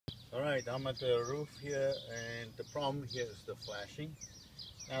Alright, I'm at the roof here, and the problem here is the flashing.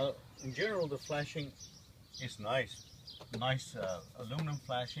 Now, in general, the flashing is nice aluminum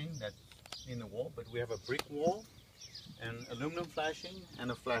flashing that's in the wall, but we have a brick wall and aluminum flashing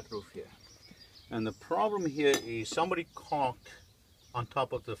and a flat roof here. And the problem here is somebody caulked on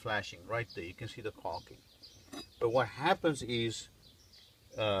top of the flashing right there. You can see the caulking. But what happens is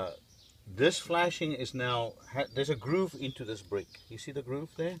this flashing is now, there's a groove into this brick. You see the groove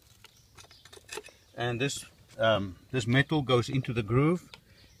there? And this metal goes into the groove,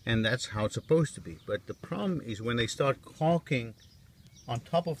 and that's how it's supposed to be. But the problem is when they start caulking on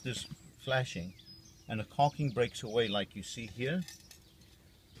top of this flashing, and the caulking breaks away like you see here,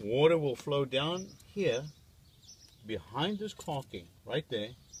 water will flow down here behind this caulking right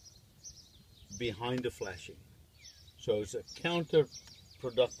there, behind the flashing. So it's a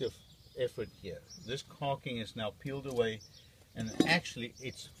counterproductive effort here. This caulking is now peeled away, and actually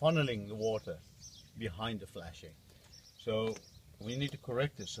it's funneling the water behind the flashing. So we need to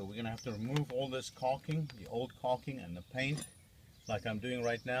correct this. So we're going to have to remove all this caulking, the old caulking and the paint, like I'm doing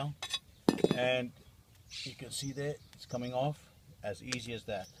right now. And you can see there, it's coming off as easy as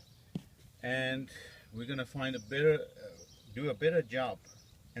that. And we're going to find a better, do a better job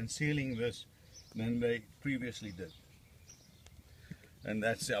in sealing this than they previously did. And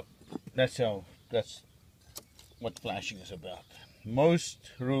that's what flashing is about. Most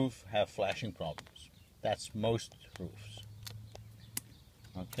roofs have flashing problems. That's most roofs.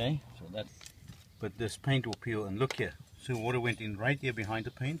 Okay, so that, but this paint will peel, and look here. So water went in right here behind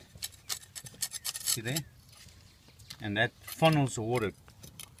the paint. See there? And that funnels the water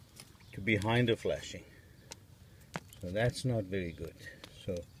to behind the flashing. So that's not very good.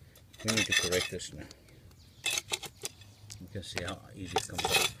 So we need to correct this now. You can see how easy it comes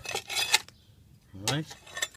off. Alright?